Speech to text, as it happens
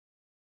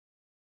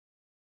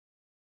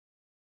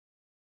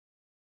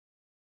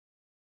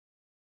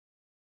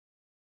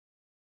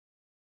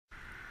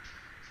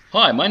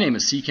Hi, my name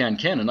is SeCan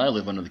Ken and I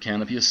live under the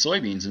canopy of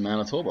soybeans in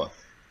Manitoba.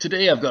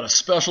 Today I've got a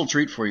special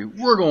treat for you.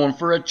 We're going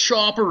for a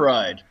chopper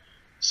ride.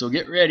 So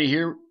get ready,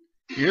 here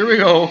we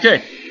go.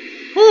 Okay.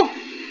 Whew.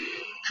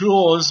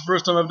 Cool, this is the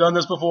first time I've done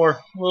this before.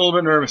 A little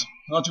bit nervous.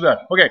 Not too bad.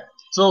 Okay,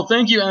 so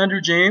thank you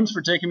Andrew James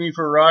for taking me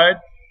for a ride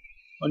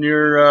on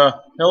your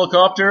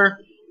helicopter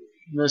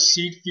in the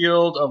seed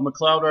field of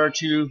McLeod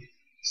R2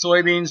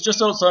 Soybeans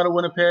just outside of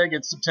Winnipeg.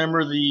 It's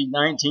September the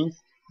 19th.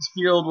 This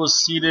field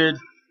was seeded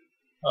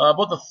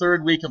about the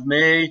third week of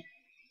May,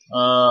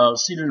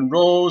 seeded in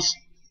rows.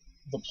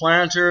 The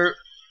planter, a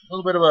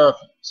little bit of a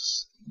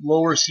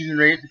lower seeding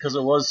rate because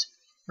it was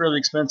fairly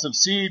expensive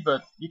seed,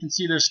 but you can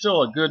see there's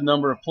still a good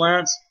number of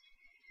plants.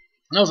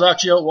 And I was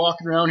actually out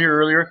walking around here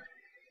earlier,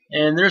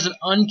 and there's an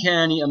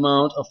uncanny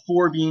amount of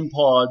 4-bean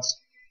pods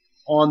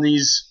on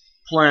these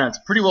plants.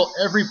 Pretty well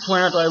every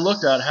plant I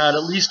looked at had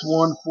at least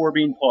one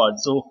 4-bean pod,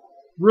 so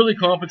really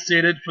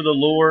compensated for the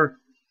lower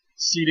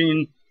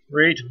seeding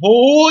rate.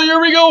 Oh,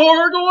 here we go.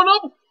 We're going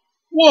up.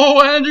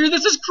 Whoa, Andrew,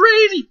 this is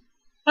crazy.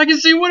 I can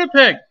see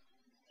Winnipeg.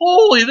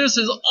 Holy, this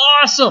is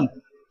awesome.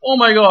 Oh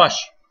my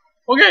gosh.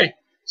 Okay,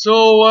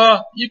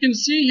 so you can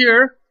see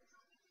here,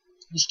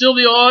 there's still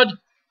the odd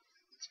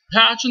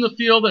patch in the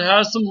field that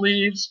has some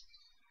leaves,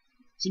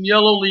 some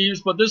yellow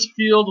leaves, but this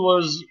field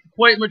was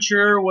quite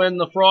mature when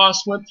the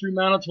frost went through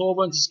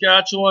Manitoba and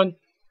Saskatchewan.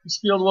 This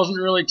field wasn't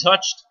really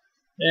touched,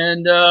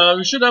 and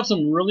we should have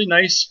some really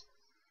nice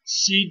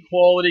seed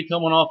quality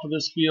coming off of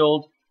this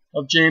field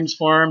of James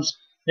Farms.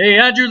 Hey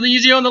Andrew,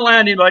 easy on the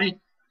landing, buddy.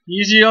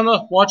 Easy on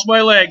the, watch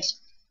my legs.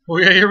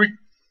 Okay, here we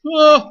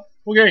go.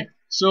 Okay,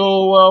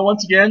 so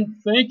once again,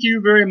 thank you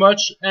very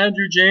much,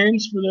 Andrew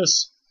James, for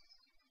this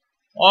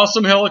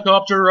awesome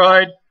helicopter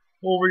ride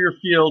over your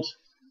field.